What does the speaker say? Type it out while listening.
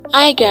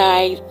Hi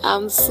guys,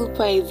 I'm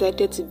super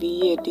excited to be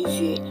here this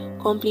year.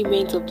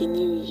 Compliment of the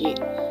new year.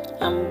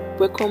 I'm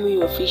welcoming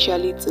you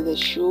officially to the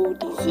show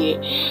this year.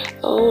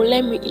 Oh,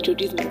 let me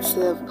introduce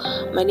myself.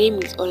 My name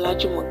is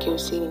Olajumoke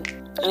Oseni,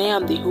 and I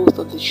am the host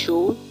of the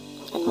show.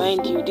 And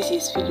mind you, this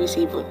is Philus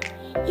Haven.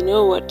 You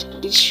know what?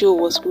 This show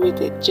was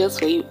created just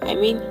for you. I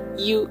mean,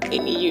 you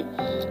and you.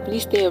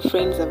 Please tell your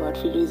friends about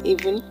Philus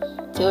Haven.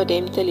 Tell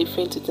them, tell a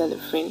friend to tell a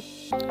friend.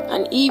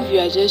 And if you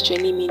are just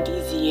joining me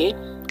this year,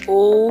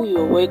 oh,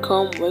 you're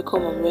welcome.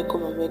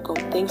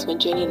 Thanks for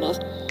joining us.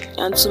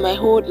 And to my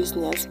whole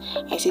listeners,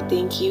 I say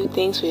thank you.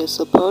 Thanks for your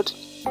support.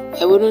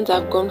 I wouldn't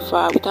have gone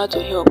far without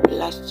your help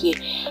last year.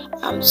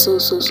 I'm so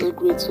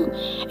grateful.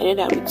 I know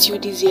that with you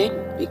this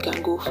year, we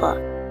can go far.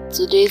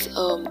 Today's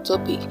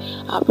topic,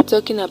 I'll be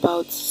talking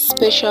about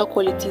special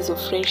qualities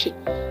of friendship.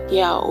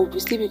 Yeah,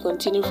 obviously we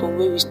continue from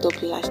where we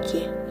stopped last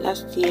year.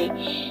 Last year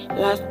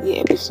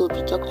episode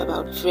we talked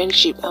about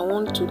friendship. I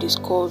want to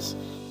discuss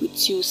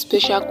with you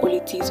special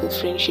qualities of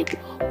friendship.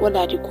 What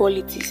are the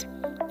qualities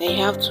that you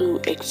have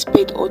to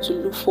expect or to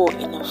look for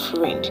in a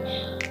friend?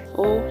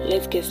 Oh,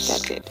 let's get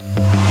started.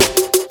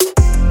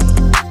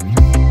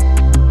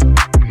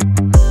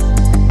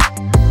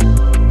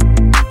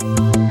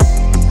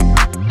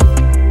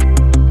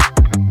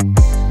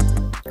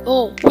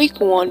 Oh, quick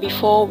one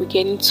before we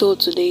get into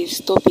today's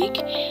topic.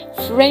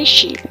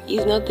 Friendship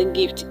is not a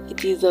gift,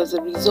 it is as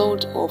a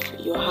result of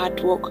your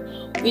hard work,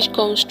 which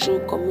comes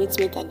through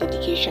commitment and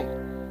dedication.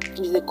 It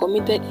is a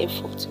committed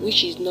effort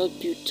which is not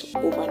built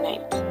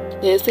overnight.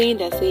 There's a saying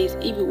that says,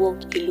 if you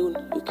walk alone,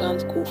 you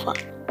can't go far.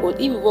 But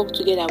if you work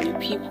together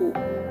with people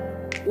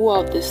who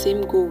have the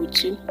same goal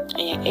with you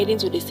and you're heading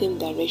to the same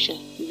direction,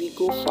 you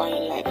will go far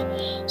in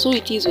life. So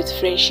it is with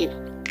friendship.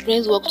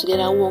 Friends work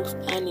together, works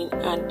hand in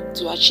hand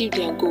to achieve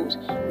their goals.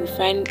 We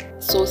find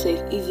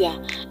success easier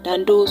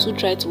than those who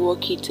try to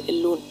work it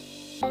alone.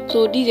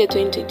 So this year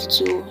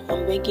 2022,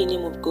 I'm begging in the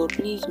name of God,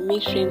 please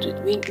make friends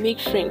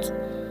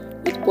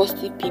with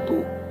positive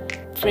people,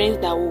 friends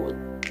that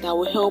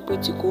will help you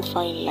to go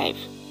far in life.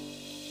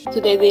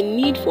 So there's a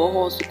need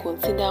for us to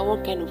consider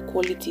what kind of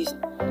qualities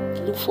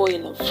to look for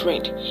in a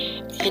friend.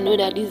 I know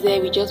that this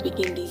year we just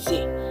begin this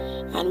year,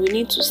 and we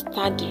need to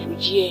start the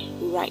year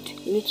right.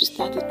 We need to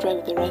start to try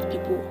with the right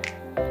people.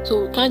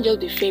 So we can't just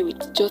be fair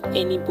with just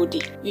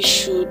anybody. We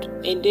should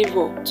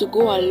endeavor to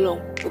go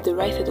along with the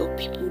right set of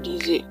people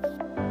this year.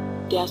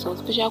 There are some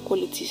special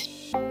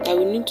qualities that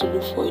we need to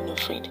look for in a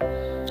friend.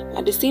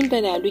 At the same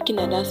time that we are looking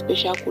at that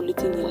special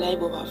quality in the life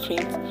of our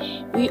friends,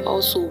 we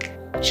also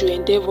should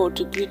endeavor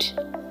to build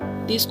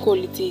these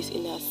qualities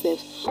in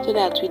ourselves, so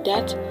that with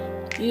that,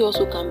 we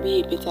also can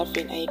be a better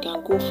friend and you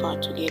can go far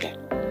together.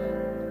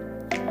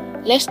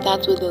 Let's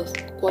start with the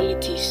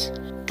qualities.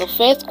 The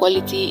first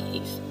quality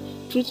is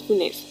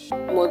truthfulness.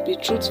 You must be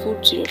truthful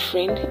to your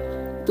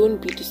friend.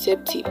 Don't be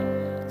deceptive.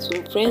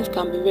 Some friends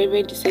can be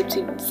very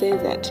deceptive in the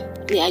sense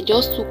that they are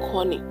just too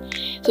cunning.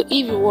 So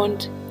if you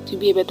want to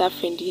be a better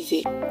friend this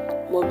year,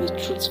 you must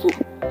be truthful.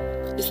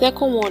 The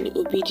second one is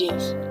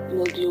obedience. You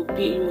must be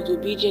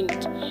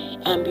obedient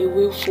and be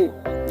willful.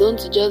 Don't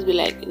just be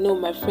like, no,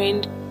 my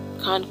friend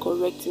can't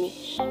correct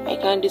me, I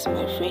can't do this with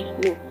my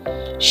friend.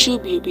 No,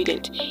 should be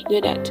obedient.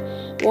 You know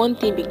that one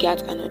thing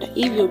begets another.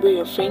 If you obey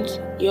your friends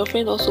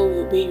also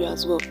will obey you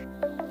as well.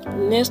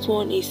 The next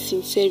one is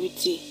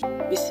sincerity.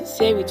 Be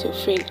sincere with your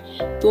friend.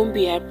 Don't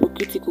be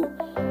hypocritical.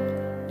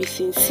 Be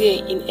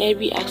sincere in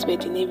every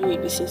aspect, in every way.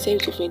 Be sincere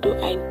with your friend. Don't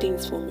hide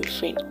things from your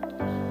friend.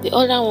 The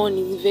other one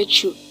is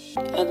virtue.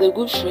 As a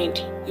good friend,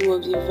 you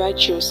must be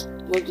virtuous.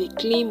 You must be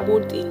clean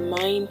both in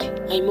mind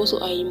and you must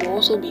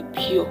also be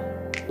pure,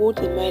 both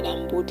in mind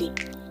and body.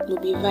 You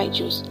must be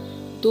virtuous.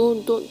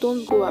 Don't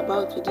go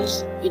about with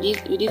this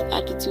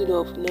attitude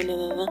of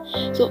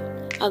no. So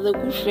as a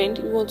good friend,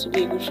 you want to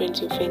be a good friend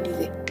to your friend. You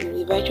must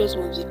be virtuous,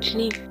 you must be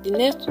clean. The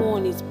next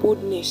one is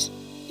boldness.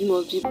 You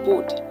must be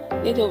bold.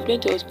 Let your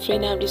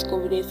friend have this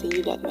confidence in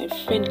you that my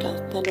friend can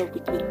stand up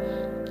with me,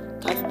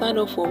 can stand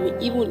up for me.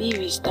 Even if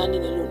he's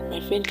standing alone, my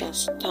friend can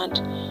stand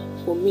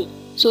for me.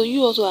 So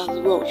you also as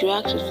well should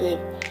ask yourself,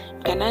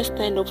 can I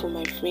stand up for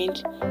my friend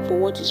for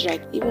what is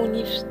right? Even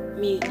if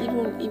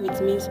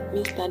it means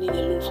me standing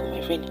alone for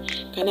my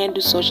friend, can I do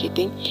such a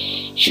thing?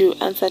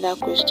 Should answer that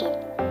question.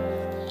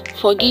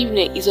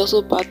 Forgiveness is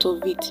also part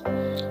of it.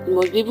 You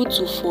must be able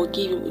to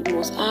forgive. You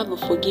must have a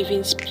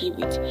forgiving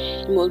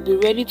spirit. You must be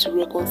ready to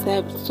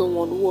reconcile with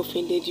someone who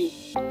offended you,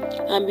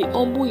 and be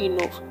humble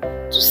enough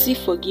to seek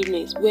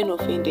forgiveness when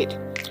offended.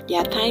 There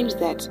are times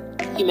that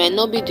you might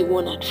not be the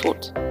one at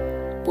fault,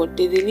 but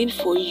there's a need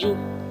for you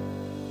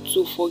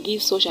to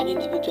forgive such an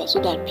individual so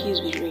that peace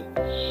will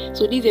reign.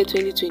 So this is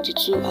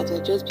 2022, as I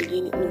just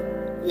beginning.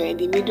 We are in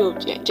the middle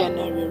of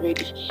January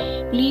already.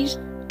 Please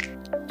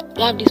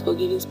have this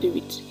forgiving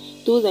spirit.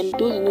 Those you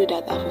know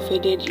that have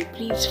offended you,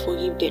 please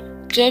forgive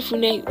them.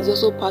 Joyfulness is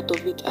also part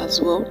of it as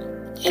well.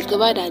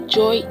 Discover that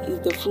joy is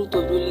the fruit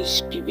of the Holy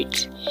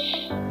Spirit,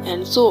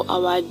 and so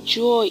our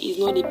joy is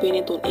not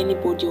dependent on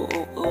anybody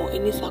or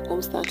any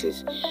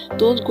circumstances.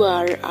 Don't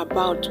go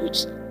about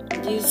with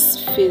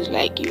this face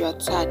like you are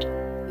sad.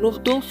 No,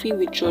 don't feel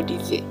withdrawn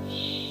this year.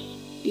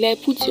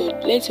 Let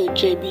your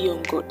joy be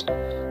on God.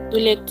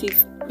 Don't let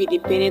it be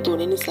dependent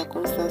on any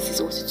circumstances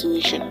or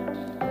situation.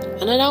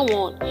 Another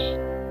one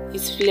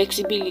is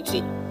flexibility.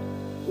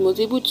 You must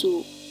be able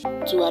to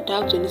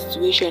adapt to any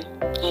situation,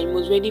 and you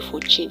must be ready for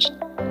change.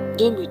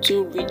 Don't be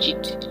too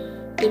rigid.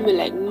 Don't be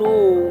like,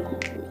 no,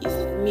 is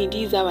it me?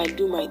 This is how I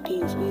do my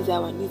things. This is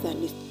how I this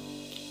and this.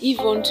 If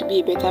you want to be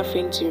a better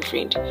friend to your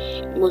friend,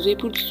 you must be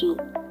able to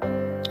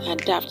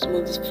adapt. You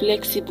must be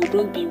flexible.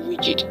 Don't be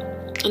rigid.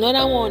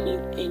 Another one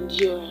is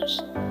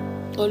endurance.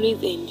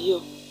 Always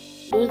endure.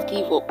 Don't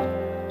give up.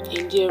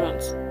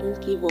 Endurance. Don't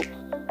give up.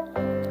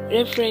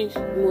 Reference.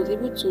 You must be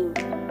able to.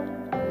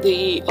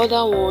 The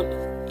other one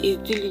is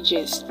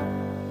diligence.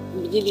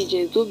 Be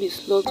diligent. Don't be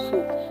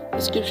slothful. The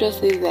scripture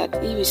says that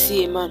if you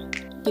see a man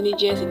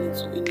diligent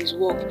in his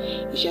work,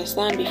 he shall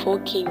stand before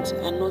kings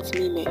and not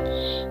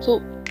men.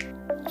 So,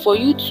 for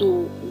you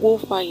to go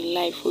far in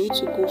life, for you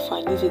to go far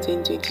in this year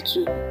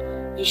 2022,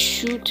 you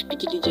should be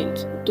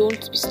diligent.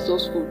 Don't be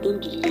slothful. Don't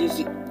be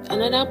lazy.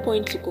 Another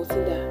point to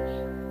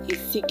consider is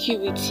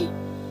security.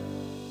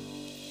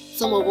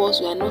 Some of us,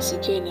 we are not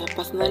secure in our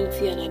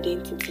personality and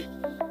identity.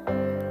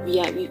 We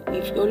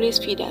always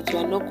feel that we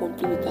are not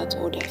complete without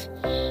others,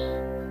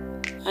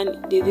 and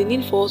there's a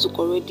need for us to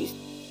correct this.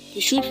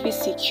 You should feel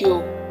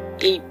secure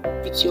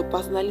with your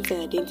personality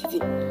and identity.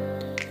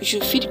 You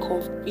should feel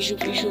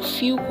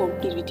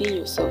complete within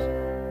yourself.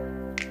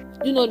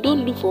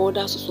 Don't look for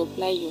others to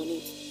supply your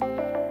needs.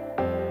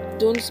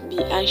 Don't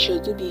be anxious.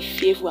 Don't be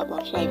fearful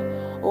about life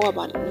or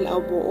about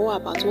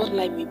what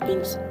life may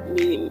brings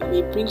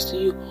to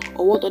you,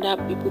 or what other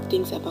people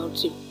think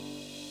about you.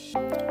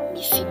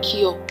 Be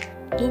secure.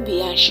 Don't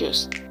be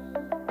anxious.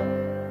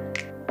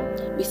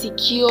 Be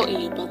secure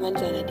in your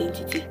personality and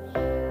identity,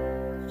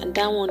 and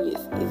that one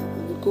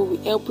will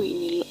help you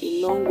in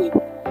a long way.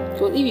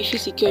 Because if you feel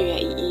secure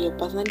in your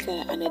personality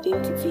and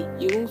identity,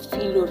 you won't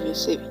feel love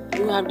yourself.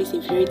 You won't have this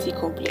inferiority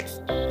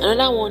complex.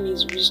 Another one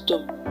is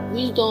wisdom.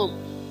 Wisdom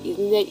is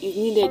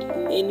needed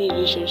in any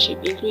relationship,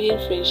 including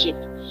friendship.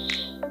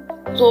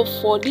 So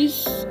for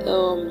this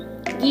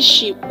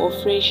ship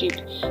of friendship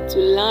to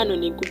land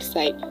on a good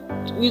side,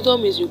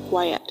 wisdom is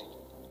required.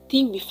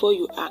 Think before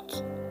you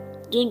act.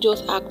 Don't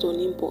just act on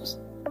impulse.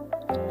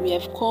 We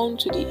have come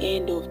to the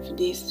end of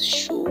today's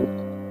show.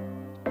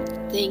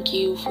 Thank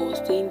you for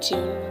staying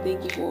tuned.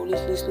 Thank you for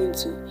always listening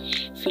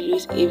to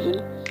Philo's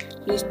Haven.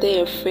 Please tell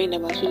your friend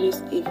about Philo's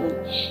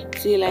Haven.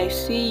 Till I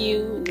see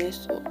you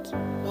next month.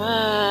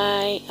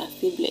 Bye and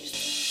stay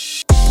blessed.